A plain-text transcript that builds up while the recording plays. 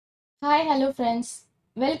Hi hello friends,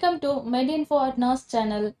 welcome to மெடின் for nurse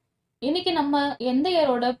channel. இன்னைக்கு நம்ம எந்த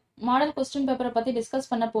இயரோட மாடல் கொஸ்டின் பேப்பரை பற்றி டிஸ்கஸ்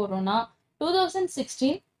பண்ண போகிறோம்னா 2016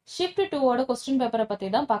 ஷிஃப்ட் 2ஓட கொஸ்டின் பேப்பரை பற்றி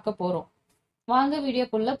தான் பார்க்க போகிறோம். வாங்க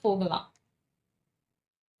வீடியோக்குள்ளே போகலாம்.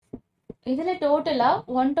 இதில் டோட்டலாக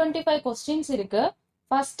 125 கொஸ்டின்ஸ் இருக்கு.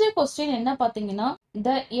 ஃபர்ஸ்ட் கொஸ்டின் என்ன பார்த்தீங்கன்னா,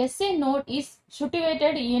 த S A note is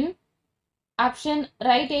situated in option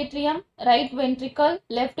right atrium, right ventricle,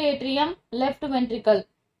 left atrium, left ventricle.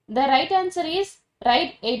 The right answer is right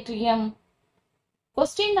atrium.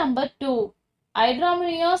 Question number 2.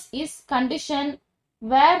 Hydramnios is condition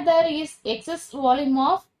where there is excess volume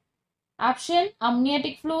of option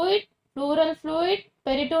amniotic fluid, pleural fluid,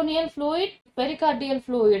 peritoneal fluid, pericardial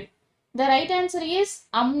fluid. The right answer is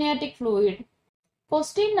amniotic fluid.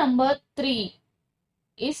 Question number 3.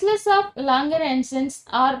 Isles of Langerhansens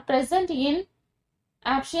are present in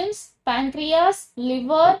options pancreas,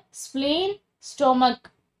 liver, spleen, stomach.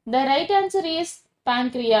 The right answer is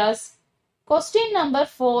pancreas. Question number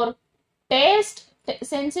 4. Taste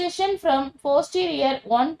sensation from posterior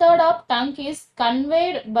 1/3 of tongue is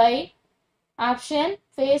conveyed by option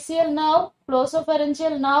facial nerve,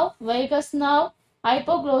 glossopharyngeal nerve, vagus nerve,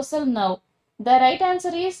 hypoglossal nerve. The right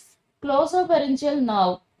answer is glossopharyngeal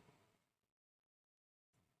nerve.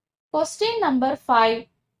 Question number 5.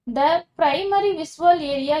 The primary visual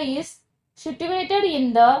area is situated in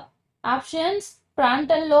the options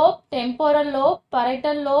frontal lobe, temporal lobe,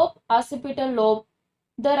 parietal lobe, occipital lobe.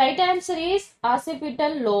 The right answer is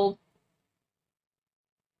occipital lobe.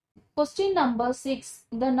 Question number 6.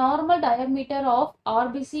 The normal diameter of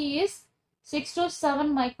RBC is 6 to 7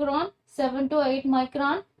 micron, 7 to 8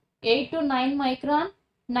 micron, 8 to 9 micron,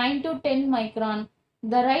 9 to 10 micron.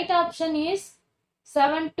 The right option is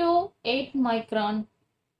 7 to 8 micron.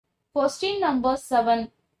 Question number 7.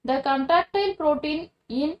 The contractile protein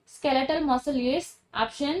in skeletal muscle is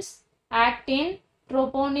options actin,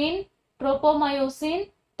 troponin, tropomyosin,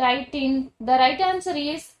 titin. The right answer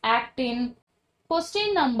is actin. Question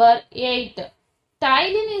number 8.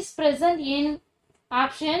 Ptyalin is present in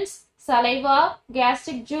options saliva,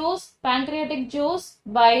 gastric juice, pancreatic juice,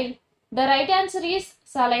 bile. The right answer is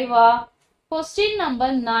saliva. Question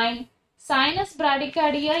number 9. Sinus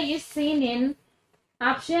bradycardia is seen in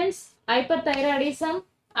options hyperthyroidism,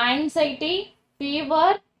 anxiety,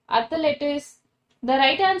 fever, arthritis. The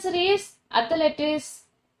right answer is arthritis.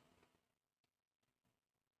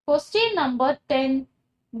 Question number 10.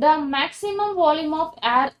 The maximum volume of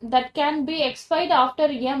air that can be expired after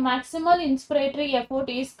a maximal inspiratory effort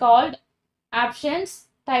is called options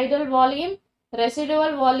tidal volume,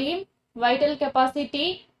 residual volume, vital capacity,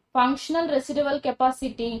 functional residual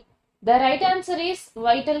capacity. The right answer is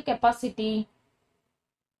vital capacity.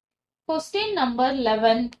 Question number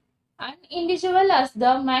 11. An individual has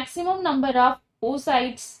the maximum number of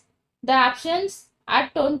oocytes. The options at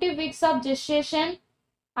 20 weeks of gestation,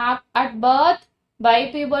 at birth, by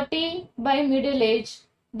puberty, by middle age.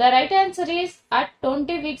 The right answer is at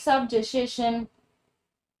 20 weeks of gestation.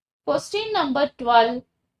 Question number 12.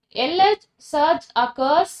 LH surge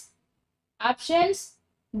occurs. Options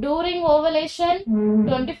during ovulation,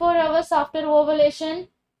 24 hours after ovulation,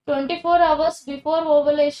 24 hours before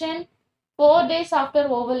ovulation, 4 days after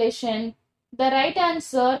ovulation. The right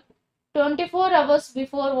answer 24 hours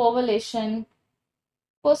before ovulation.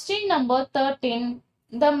 Question number 13.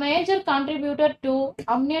 The major contributor to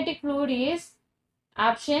amniotic fluid is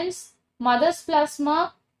options mother's plasma,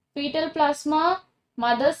 fetal plasma,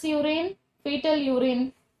 mother's urine, fetal urine.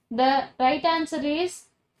 The right answer is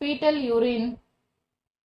fetal urine.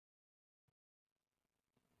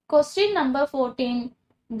 Question number 14.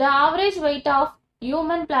 The average weight of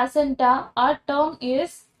human placenta or term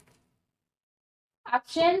is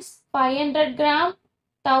options 500 gram,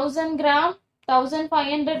 1000 gram,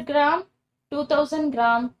 1500 gram, 2000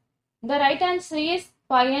 gram. The right answer is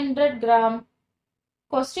 500 gram.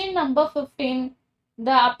 Question number 15.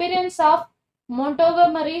 The appearance of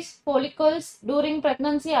montogomery follicles during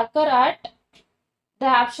pregnancy occur at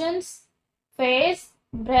the options face,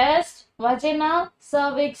 breast, vagina,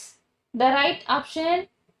 cervix. The right option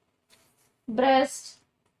breast.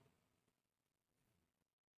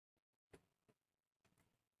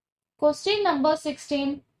 Question number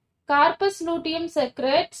 16. Corpus luteum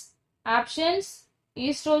secretes options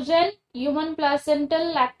estrogen, human placental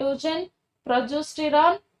lactogen,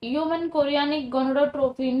 progesterone, human chorionic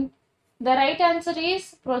gonadotropin. The right answer is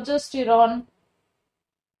progesterone.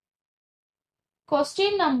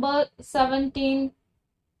 Question number 17.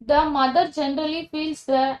 The mother generally feels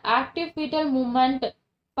the active fetal movement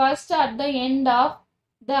first at the end of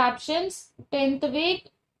the options 10th week,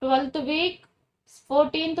 12th week,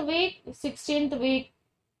 14th week, 16th week.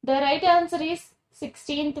 The right answer is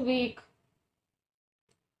 16th week.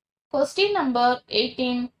 Question number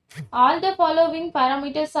 18. All the following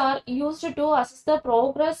parameters are used to assess the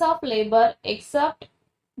progress of labor except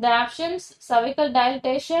the options cervical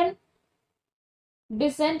dilatation,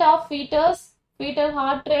 descent of fetus, fetal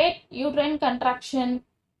heart rate, uterine contraction.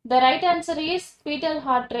 The right answer is fetal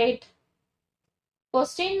heart rate.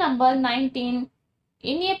 Question number 19.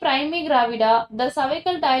 In a primigravida, the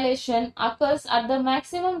cervical dilation occurs at the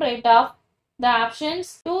maximum rate of the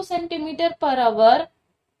options 2 cm per hour,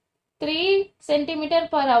 3 cm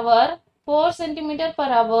per hour, 4 cm per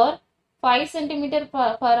hour, 5 cm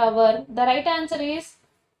per hour. The right answer is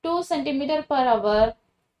 2 cm per hour.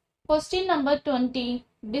 Question number 20.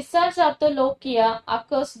 Discharge of the lochia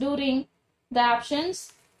occurs during the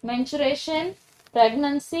options menstruation,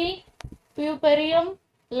 pregnancy, puerperium,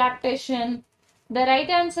 lactation. The right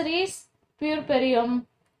answer is puerperium.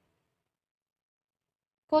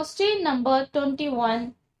 Question number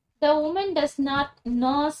 21. The woman does not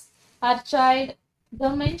nurse her child. The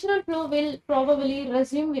menstrual flow will probably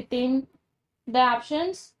resume within the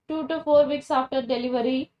options 2 to 4 weeks after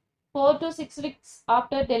delivery, 4 to 6 weeks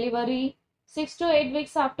after delivery, 6 to 8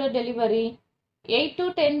 weeks after delivery, 8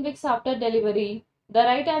 to 10 weeks after delivery. The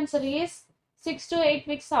right answer is 6 to 8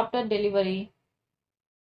 weeks after delivery.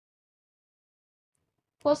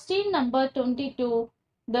 Question number 22.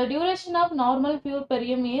 The duration of normal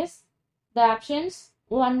puerperium is the options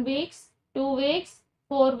 1 weeks, 2 weeks,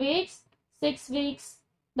 4 weeks, 6 weeks.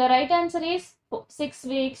 The right answer is 6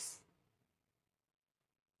 weeks.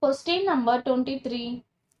 Question number 23.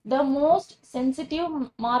 The most sensitive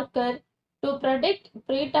marker to predict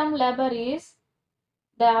preterm labor is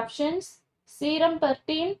the options serum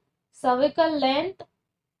protein, cervical length,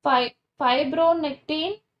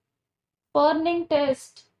 fibronectin, Perning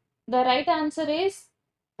test. The right answer is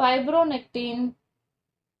fibronectin.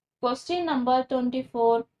 Question number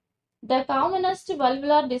 24. The commonest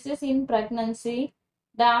valvular disease in pregnancy.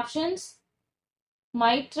 The options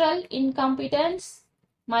mitral incompetence,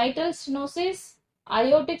 mitral stenosis,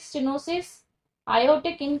 aortic stenosis,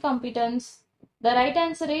 aortic incompetence. The right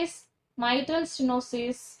answer is mitral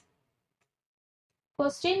stenosis.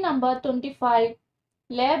 Question number 25.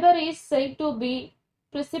 Labor is said to be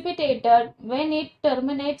precipitated when it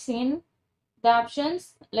terminates in the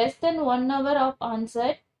options less than 1 hour of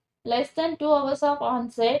onset, less than 2 hours of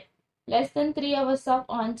onset, less than 3 hours of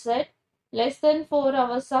onset, less than 4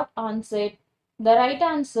 hours of onset. The right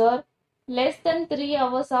answer less than 3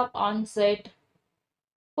 hours of onset.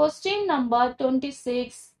 Question number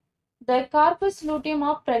 26. The corpus luteum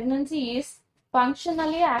of pregnancy is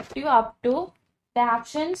functionally active up to the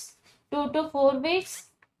options 2 to 4 weeks,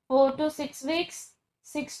 4 to 6 weeks,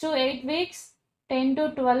 6 to 8 weeks, 10 to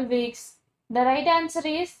 12 weeks. The right answer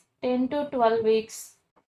is 10 to 12 weeks.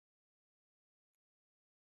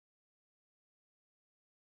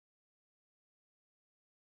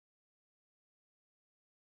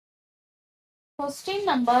 Question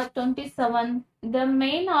number 27. The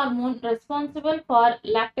main hormone responsible for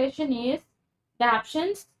lactation is the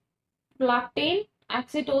options prolactin,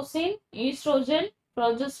 oxytocin, estrogen,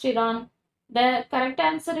 progesterone. The correct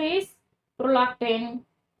answer is prolactin.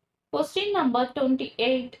 Question number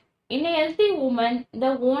 28. In a healthy woman,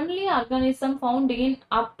 the only organism found in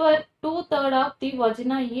upper two-thirds of the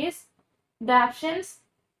vagina is the options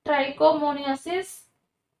trichomoniasis,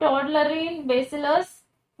 toddlerine bacillus,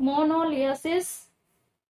 monoliasis,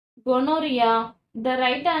 gonorrhea. The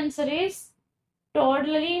right answer is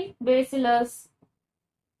toddlerine bacillus.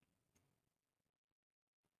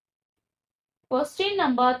 Question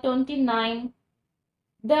number 29.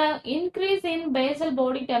 The increase in basal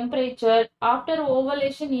body temperature after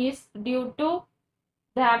ovulation is due to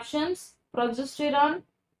the options progesterone,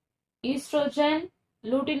 estrogen,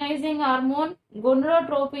 luteinizing hormone,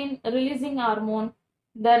 gonadotropin releasing hormone.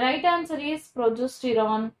 The right answer is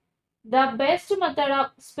progesterone. The best method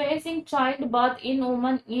of spacing childbirth in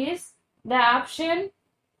women is the option.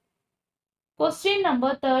 Question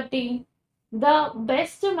number 30. The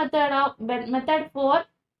best method for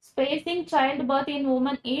spacing childbirth in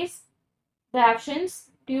women is the options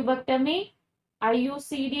tubectomy,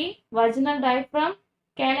 IUCD, vaginal diaphragm,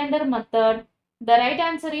 calendar method. The right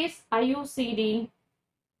answer is IUCD.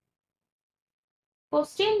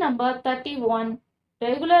 Question number 31.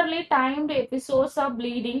 Regularly timed episodes of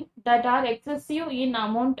bleeding that are excessive in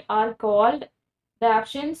amount are called the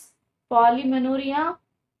options polymenorrhea,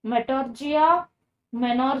 metorrhagia,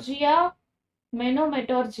 menorrhagia,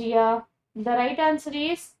 menometorrhagia. The right answer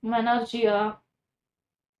is menorrhagia.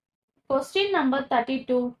 Question number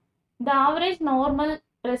 32. The average normal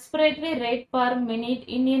respiratory rate per minute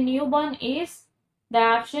in a newborn is The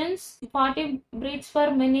options 40 breaths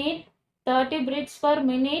per minute, 30 breaths per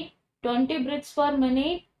minute, 20 breaths per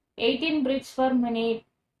minute, 18 breaths per minute.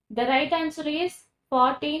 The right answer is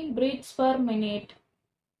 40 breaths per minute.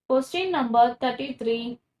 Question number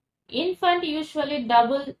 33. Infant usually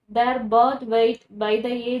double their birth weight by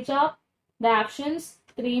the age of the options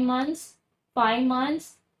 3 months, 5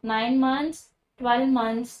 months, 9 months, 12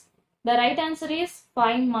 months. The right answer is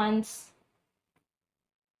 5 months.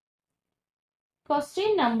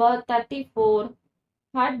 Question number 34.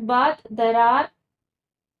 At birth there are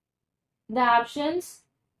the options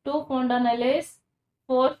 2 fontanelles,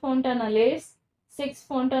 4 fontanelles, 6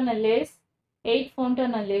 fontanelles, 8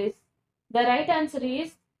 fontanelles. The right answer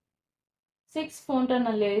is 6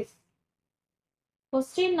 fontanelles.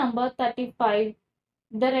 Question number 35.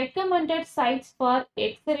 The recommended sites for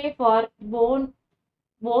X-ray for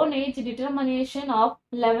bone age determination of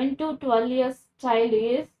 11 to 12 years child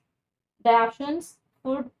is the options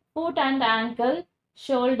foot and ankle,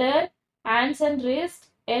 shoulder, hands and wrist,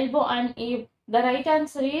 elbow and hip. The right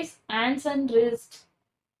answer is hands and wrist.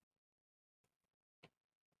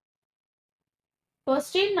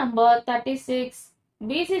 Question number 36.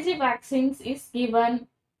 BCG vaccines is given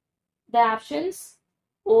the options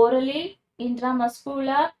orally,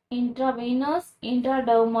 intramuscular, intravenous,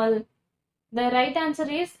 intradermal. The right answer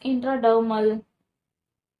is intradermal.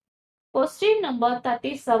 Question number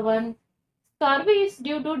 37. Scurvy is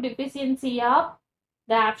due to deficiency of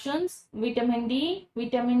the options vitamin D,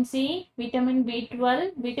 vitamin C, vitamin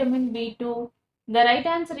B12, vitamin B2. The right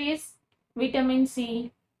answer is vitamin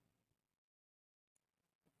C.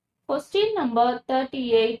 Question number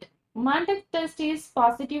 38. Mantoux test is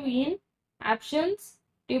positive in options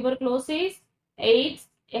tuberculosis, AIDS,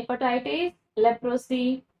 hepatitis,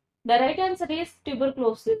 leprosy. The right answer is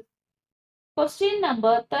tuberculosis. Question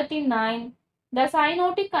number 39. The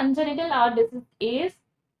cyanotic congenital heart disease is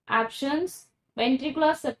options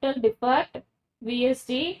ventricular septal defect,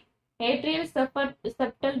 VSD, atrial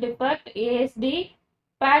septal defect, ASD,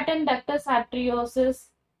 patent ductus arteriosus,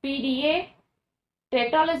 PDA,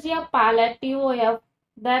 tetralogy of Palate, TOF.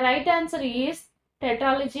 The right answer is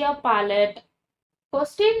tetralogy of Palate.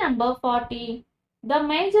 Question number 40. The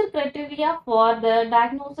major criteria for the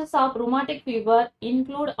diagnosis of rheumatic fever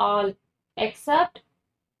include all except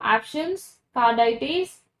options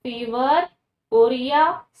carditis, fever,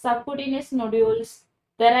 chorea, subcutaneous nodules.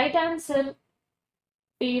 The right answer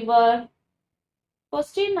fever.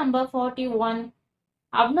 Question number 41.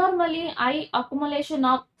 Abnormally high accumulation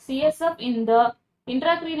of CSF in the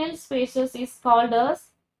intracranial spaces is called as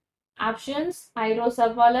options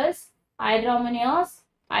hydrocephalus, hydromenous,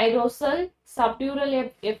 aerosol,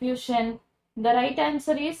 subdural effusion. The right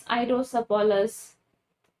answer is hydrocephalus.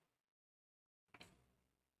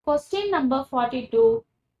 Question number 42.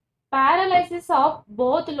 Paralysis of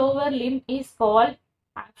both lower limb is called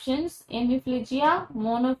options hemiplegia,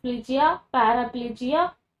 monoplegia,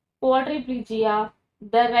 paraplegia, quadriplegia.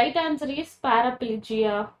 The right answer is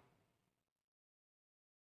paraplegia.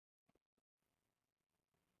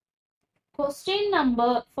 Question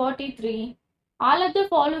number 43. All of the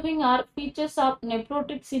following are features of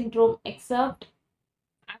nephrotic syndrome except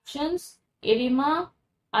options edema,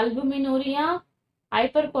 albuminuria,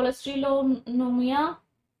 hypercholesterolemia,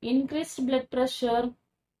 increased blood pressure.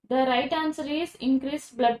 The right answer is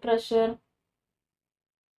increased blood pressure.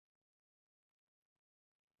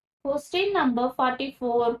 Question number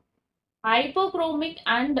 44. Hypochromic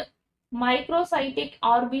and microcytic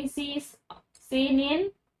RBCs seen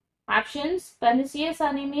in options pernicious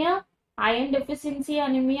anemia, iron deficiency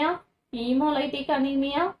anemia, hemolytic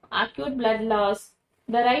anemia, acute blood loss.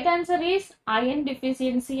 The right answer is iron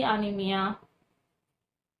deficiency anemia.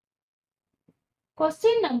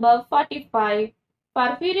 Question number 45.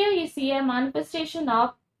 Porphyria is a manifestation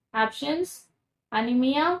of options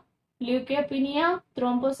anemia, leukopenia,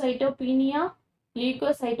 thrombocytopenia,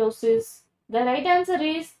 leukocytosis. The right answer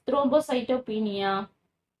is thrombocytopenia.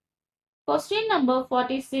 Question number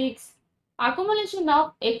 46. Accumulation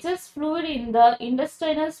of excess fluid in the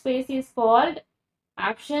intestinal space is called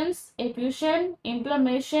options effusion,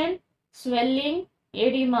 inflammation, swelling,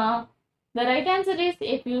 edema. The right answer is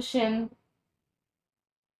effusion.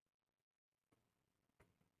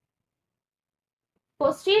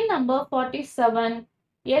 Question number 47.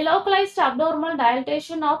 A localized abnormal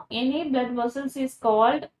dilatation of any blood vessels is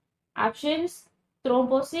called options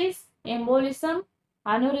thrombosis, embolism,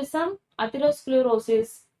 aneurysm,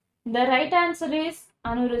 atherosclerosis. The right answer is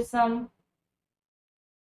aneurysm.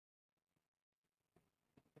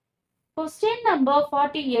 Question number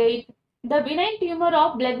 48. The benign tumor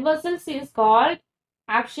of blood vessels is called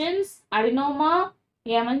options adenoma,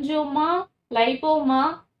 hemangioma,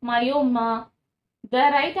 lipoma, myoma. The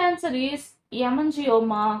right answer is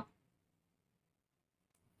hemangioma.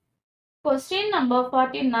 Question number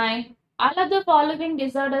 49. All of the following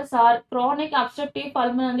disorders are chronic obstructive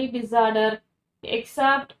pulmonary disorder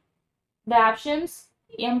except the options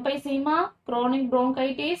emphysema, chronic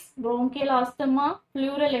bronchitis, bronchial asthma,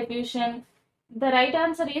 pleural effusion. The right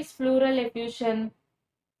answer is pleural effusion.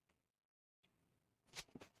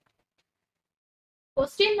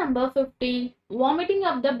 Question number 50. Vomiting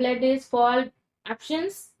of the blood is called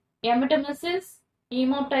options hematemesis,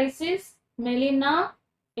 hemoptysis, melena,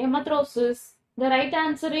 hematrosis. The right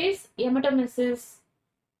answer is hematemesis.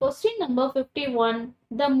 Question number 51.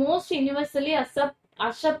 The most universally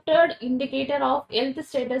accepted indicator of health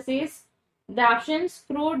status is the options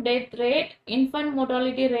crude death rate, infant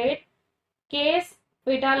mortality rate, case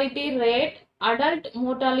fatality rate, adult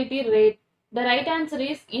mortality rate. The right answer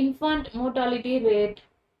is infant mortality rate.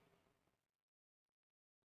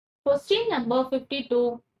 Question number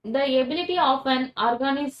 52. The ability of an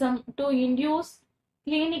organism to induce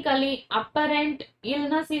clinically apparent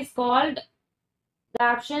illness is called the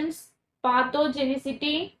options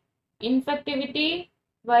pathogenicity, infectivity,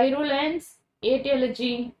 virulence,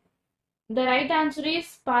 etiology. The right answer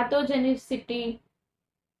is pathogenicity.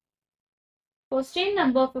 Question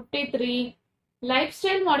number 53.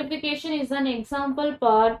 Lifestyle modification is an example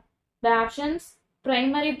for the options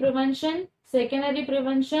primary prevention, secondary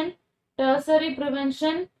prevention, tertiary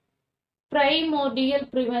prevention, primordial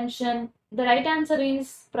prevention. The right answer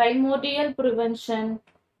is primordial prevention.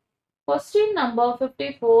 Question number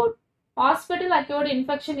 54. Hospital acquired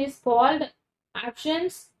infection is called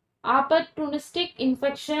options opportunistic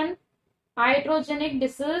infection, iatrogenic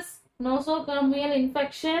disease, nosocomial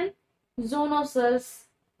infection, zoonosis.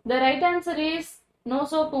 The right answer is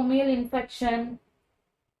nosocomial infection.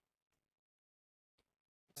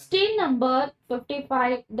 Question number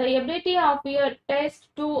 55. The ability of a test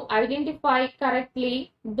to identify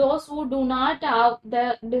correctly those who do not have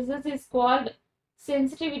the disease is called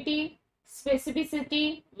sensitivity,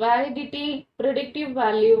 specificity, validity, predictive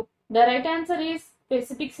value. The right answer is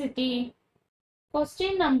specificity.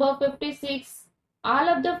 Question number 56. All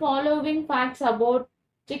of the following facts about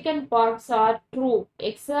chickenpox are true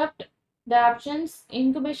except the options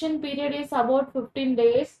incubation period is about 15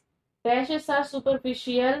 days, rashes are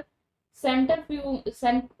superficial, centrifugal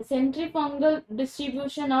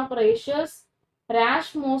distribution of rashes,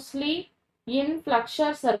 rash mostly in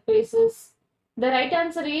flexure surfaces. The right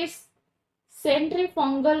answer is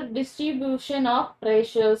centrifugal distribution of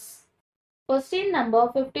rashes. Question number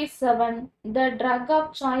 57. The drug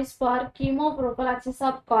of choice for chemoprophylaxis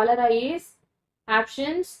of cholera is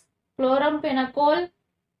options chloramphenicol,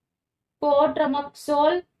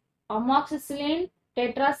 cotrimoxazole, amoxicillin,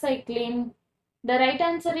 tetracycline. The right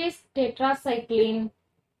answer is tetracycline.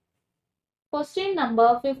 Question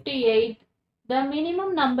number 58. The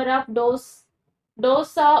minimum number of doses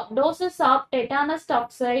of tetanus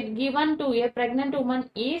toxide given to a pregnant woman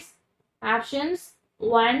is options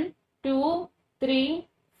 1, 2, 3,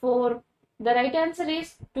 4. The right answer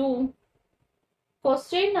is 2.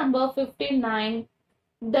 Question number 59.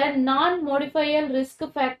 The non-modifiable risk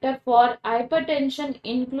factor for hypertension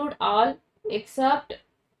include all except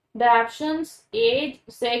the options age,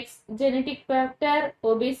 sex, genetic factor,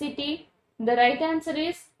 obesity. The right answer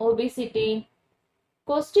is obesity.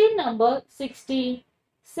 Question number 60.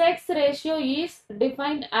 Sex ratio is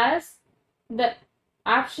defined as the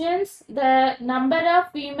options the number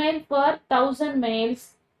of female per 1000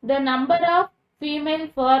 males, the number of female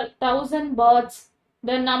for 1000 births,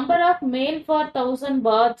 the number of male for 1000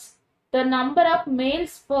 births, the number of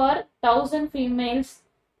males for 1000 females.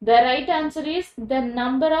 The right answer is the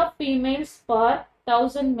number of females per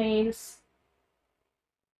 1000 males.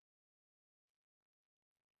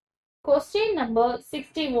 Question number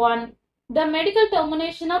 61. The Medical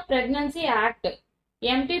Termination of Pregnancy Act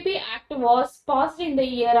MTP Act was passed in the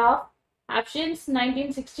year of options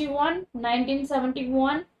 1961,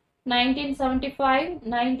 1971, 1975,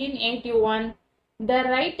 1981. The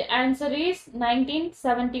right answer is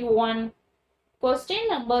 1971. Question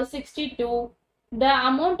number 62. The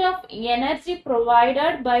amount of energy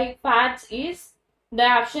provided by fats is the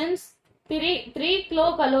options 3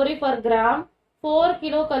 kilocalorie per gram, 4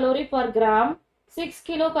 kilocalorie per gram, 6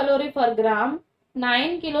 kilocalorie per gram,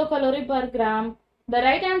 9 kilocalorie per gram. The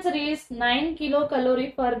right answer is 9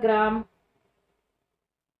 kilocalorie per gram.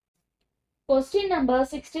 Question number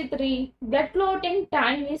 63. Blood clotting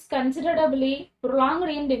time is considerably prolonged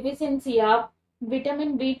in deficiency of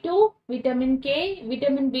vitamin B2, vitamin K,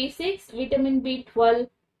 vitamin B6, vitamin B12.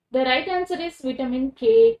 The right answer is vitamin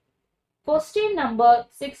K. Question number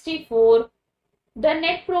 64. The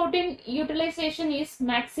net protein utilization is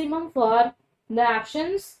maximum for the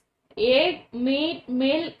options egg, meat,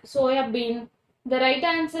 milk, soya bean. The right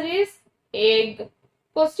answer is egg.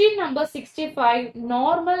 Question number 65.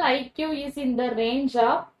 Normal IQ is in the range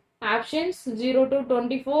of options 0 to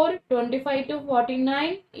 24, 25 to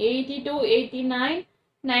 49, 80 to 89,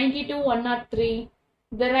 90 to 103.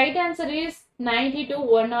 The right answer is 90 to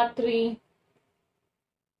 103.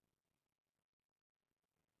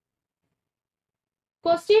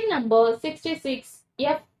 Question number 66.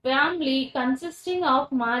 A family consisting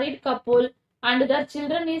of married couple and their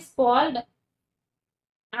children is called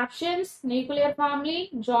options nuclear family,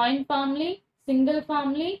 joint family, single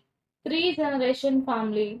family, three generation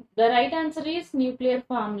family. The right answer is nuclear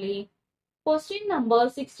family. Question number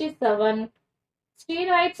 67.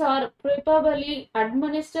 Steroids are preferably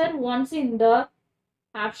administered once in the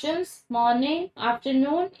options morning,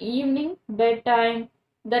 afternoon, evening, bedtime.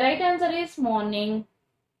 The right answer is morning.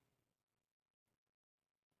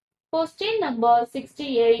 Question number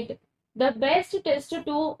 68. The best test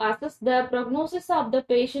to assess the prognosis of the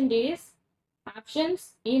patient is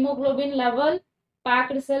options hemoglobin level,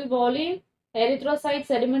 packed cell volume, erythrocyte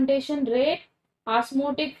sedimentation rate,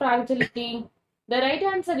 osmotic fragility. The right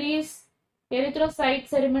answer is erythrocyte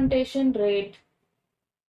sedimentation rate.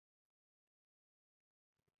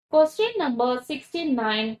 Question number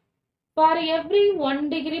 69. For every 1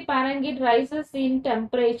 degree Fahrenheit rises in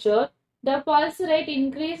temperature, the pulse rate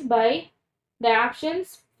increases by the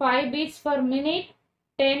options 5 beats per minute,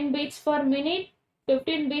 10 beats per minute,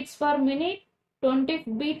 15 beats per minute, 20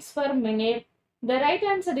 beats per minute. The right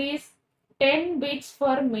answer is 10 beats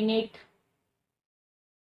per minute.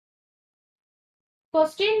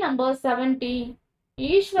 Question number 70.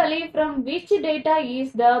 Usually from which data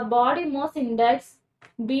is the body mass index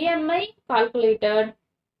BMI calculated?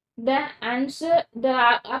 The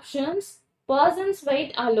options person's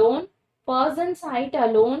weight alone, person's height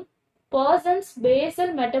alone, person's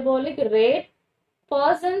basal metabolic rate,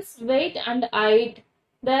 person's weight and height.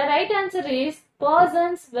 The right answer is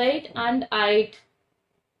person's weight and height.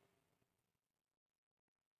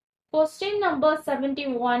 Question number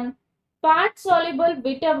 71. Fat soluble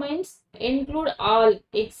vitamins include all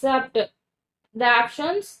except the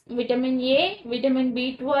options vitamin A, vitamin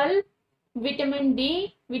B12, vitamin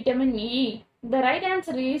D, vitamin E. The right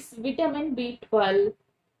answer is vitamin B12.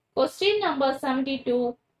 Question number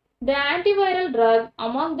 72. The antiviral drug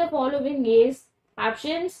among the following is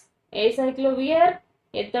options acyclovir,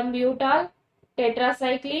 ethambutol,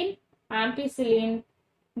 tetracycline, ampicillin.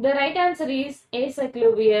 The right answer is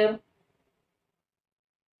acyclovir.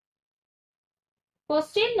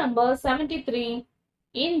 Question number 73.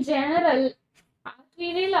 In general,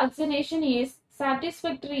 arterial oxygenation is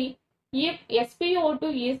satisfactory if SpO2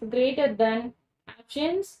 is greater than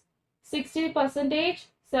options 60%,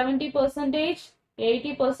 70%,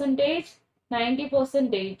 80%,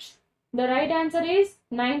 90%. The right answer is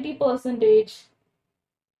 90%.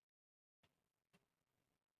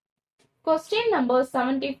 Question number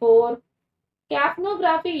 74.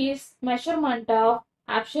 Capnography is measurement of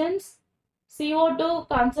options CO2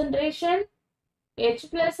 concentration, H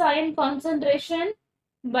plus ion concentration,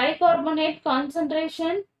 bicarbonate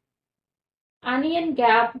concentration, anion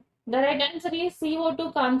gap. The right answer is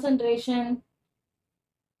CO2 concentration.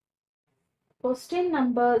 Question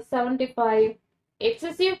number 75.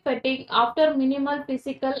 Excessive fatigue after minimal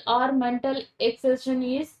physical or mental exertion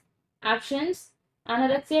is options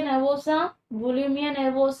anorexia nervosa, bulimia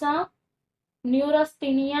nervosa,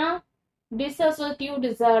 neurasthenia, dissociative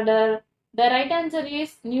disorder. The right answer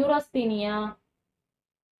is neurasthenia.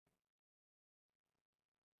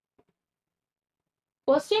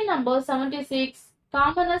 Question number 76.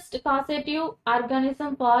 Commonest causative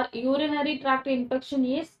organism for urinary tract infection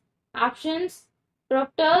is options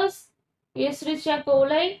Proctor's, Escherichia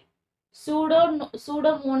coli,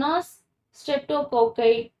 Pseudomonas,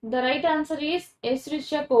 Streptococci. The right answer is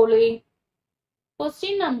Escherichia coli.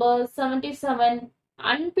 Question number 77.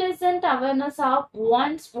 Unpleasant awareness of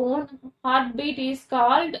one's own heartbeat is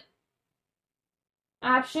called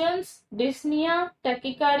options dyspnea,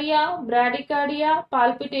 tachycardia, bradycardia,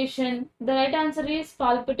 palpitation. The right answer is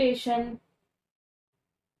palpitation.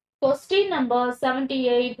 Question number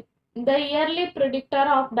 78. The early predictor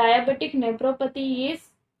of diabetic nephropathy is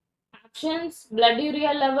options blood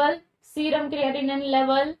urea level, serum creatinine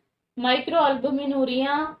level,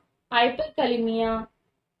 microalbuminuria, hyperkalemia.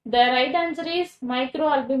 The right answer is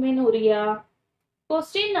microalbuminuria.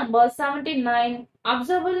 Question number 79.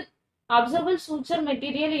 Observable suture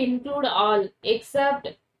material include all except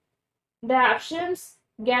the options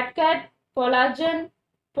GatCat, collagen,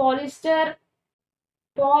 polyester,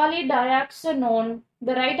 Polydioxanone.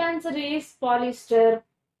 The right answer is polyester.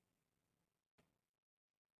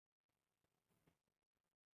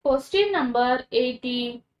 Question number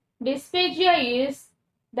 80. Dysphagia is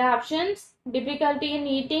the options: difficulty in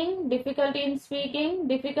eating, difficulty in speaking,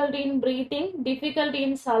 difficulty in breathing, difficulty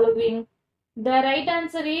in swallowing. The right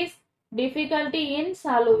answer is difficulty in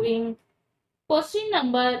swallowing. Question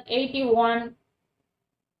number 81.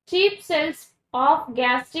 Chief cells of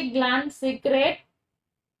gastric gland secrete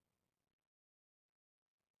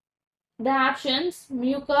the options: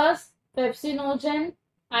 mucus, pepsinogen,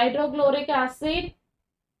 hydrochloric acid,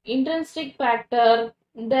 intrinsic factor.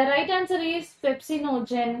 The right answer is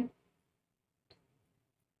pepsinogen.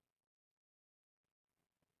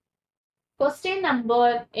 Question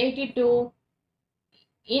number 82.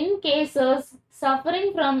 In cases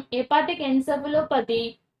suffering from hepatic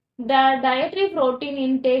encephalopathy, the dietary protein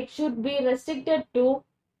intake should be restricted to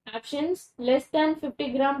options: less than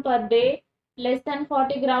 50 gram per day, less than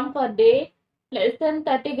 40 gram per day, less than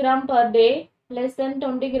 30 gram per day, less than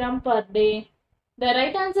 20 gram per day. The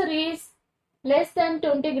right answer is less than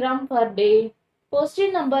 20 gram per day.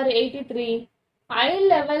 Question number 83. High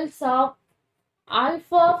levels of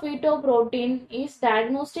alpha fetoprotein is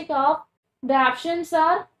diagnostic of. The options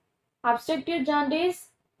are obstructive jaundice,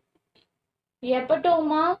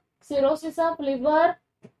 hepatoma, cirrhosis of liver,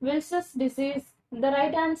 Wilson's disease. The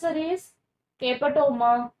right answer is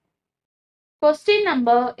hepatoma. Question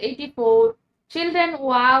number 84. Children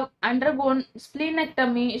who have undergone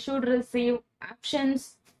splenectomy should receive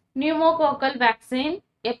options: pneumococcal vaccine,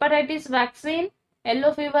 hepatitis vaccine,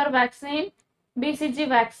 yellow fever vaccine, BCG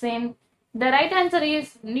vaccine. The right answer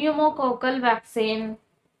is pneumococcal vaccine.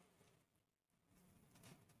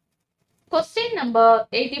 Question number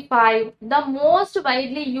 85. The most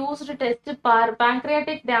widely used test for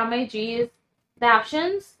pancreatic damage is the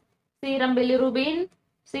options: serum bilirubin,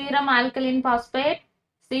 serum alkaline phosphate,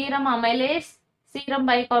 serum amylase, serum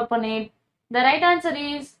bicarbonate. The right answer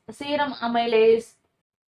is serum amylase.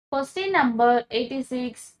 Question number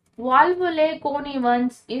 86. Valvular cone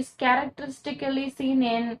events is characteristically seen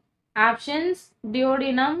in options: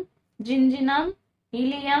 duodenum, jejunum,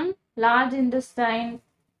 ileum, large intestine.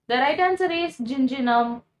 The right answer is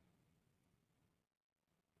jejunum.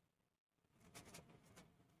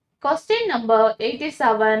 Question number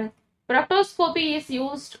 87. Proctoscopy is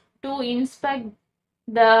used to inspect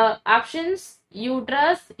the options: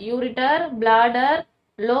 uterus, ureter, bladder,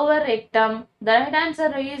 lower rectum. The right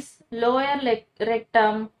answer is lower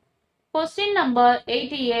rectum. Question number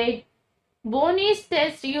 88. Boney's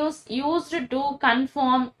test used to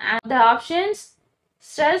confirm the options: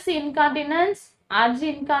 stress incontinence, urge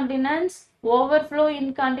incontinence, overflow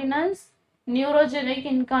incontinence, neurogenic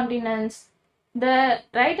incontinence. The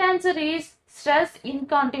right answer is stress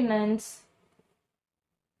incontinence.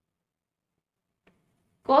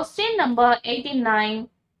 Question number 89.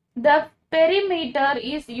 The perimeter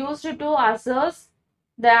is used to assess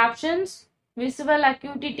the options: visual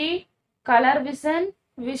acuity, color vision,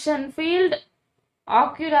 vision field,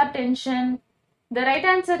 ocular tension. The right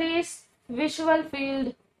answer is visual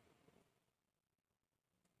field.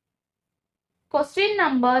 Question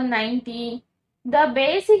number 90. The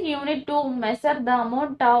basic unit to measure the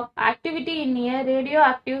amount of activity in a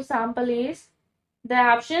radioactive sample is the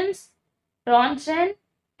options: Roentgen,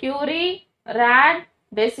 Curie, rad,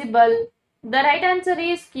 decibel. The right answer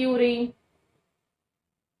is Curie.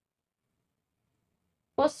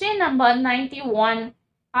 Question number 91.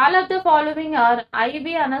 All of the following are IV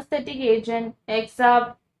anesthetic agent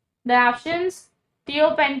except the options: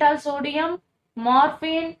 thiopental sodium,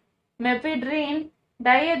 morphine, mephedrine,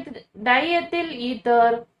 diethyl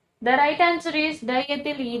ether. The right answer is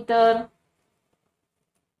diethyl ether.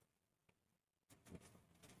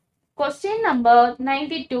 Question number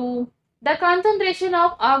 92. The concentration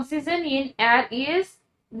of oxygen in air is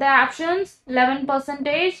the options: 11%,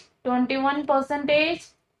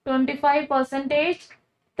 21%, 25%,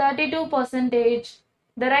 32%.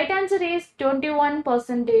 The right answer is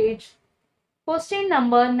 21%. Question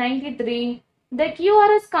number 93. The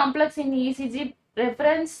QRS complex in ECG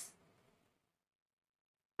reference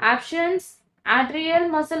options: atrial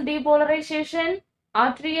muscle depolarization,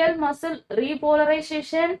 atrial muscle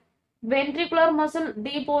repolarization, ventricular muscle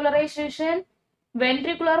depolarization,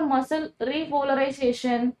 ventricular muscle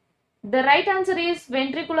repolarization. The right answer is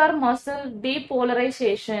ventricular muscle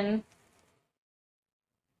depolarization.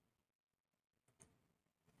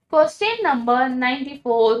 Question number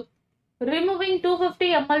 94. Removing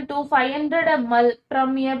 250 ml to 500 ml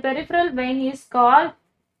from a peripheral vein is called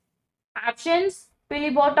options: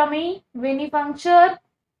 phlebotomy, venipuncture,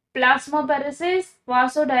 Plasmaparesis,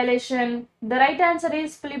 vasodilation. The right answer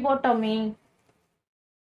is phlebotomy.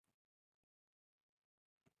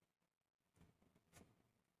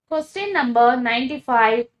 Question number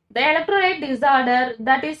 95. The electrolyte disorder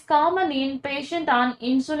that is common in patient on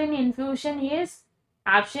insulin infusion is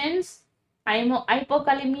options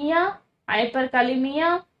hypokalemia,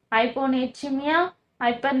 hyperkalemia, hyponatremia,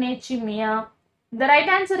 hypernatremia. The right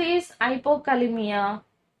answer is hypokalemia.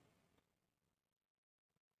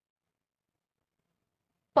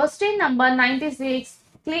 Question number 96.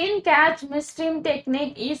 Clean catch midstream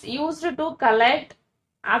technique is used to collect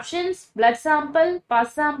options blood sample,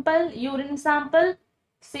 pus sample, urine sample,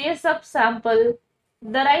 CSF sample.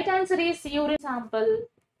 The right answer is urine sample.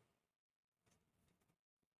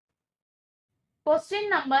 Question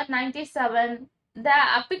number 97. The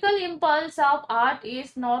apical impulse of heart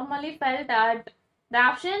is normally felt at the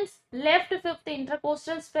options left fifth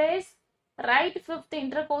intercostal space, right fifth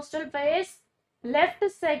intercostal phase, left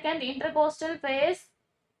second intercostal phase,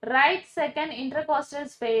 right second intercostal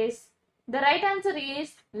space. The right answer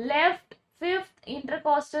is left fifth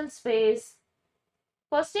intercostal space.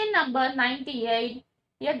 Question number 98.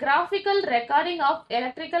 A graphical recording of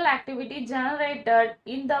electrical activity generated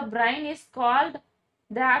in the brain is called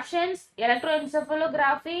the options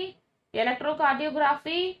electroencephalography,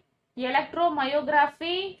 electrocardiography,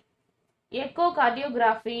 electromyography,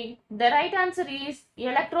 echocardiography. The right answer is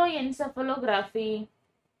electroencephalography.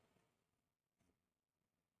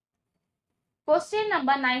 Question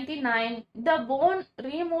number 99. The bone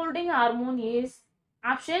remolding hormone is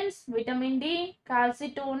options vitamin D,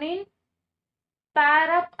 calcitonin,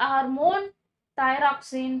 hormone,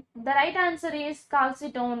 thyroxine. The right answer is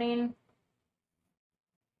calcitonin.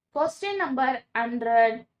 Question number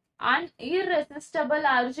 100. An irresistible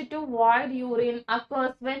urge to void urine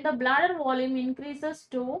occurs when the bladder volume increases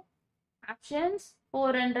to options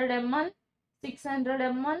 400 ml, 600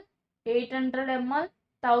 ml, 800 ml,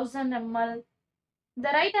 1000 ml. The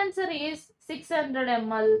right answer is 600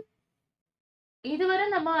 ml. இதுவரை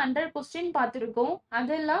நம்ம 100 question பார்த்துருக்கோம்.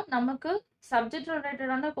 அதெல்லாம் நமக்கு subject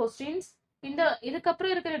ரிலேட்டடான questions.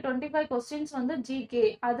 இதுக்கப்புறம் இருக்கிற 25 questions வந்து GK.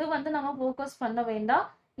 அது வந்து நம்ம ஃபோக்கஸ் பண்ண வேண்டாம்.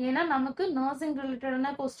 ஏன்னா நமக்கு நர்சிங்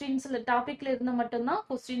ரிலேட்டடான கொஸ்டின்ஸ்ல டாபிக்ல இருந்து மட்டும்தான்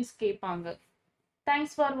கொஸ்டின்ஸ் கேட்பாங்க.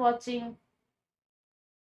 தேங்க்ஸ் ஃபார் வாட்சிங்.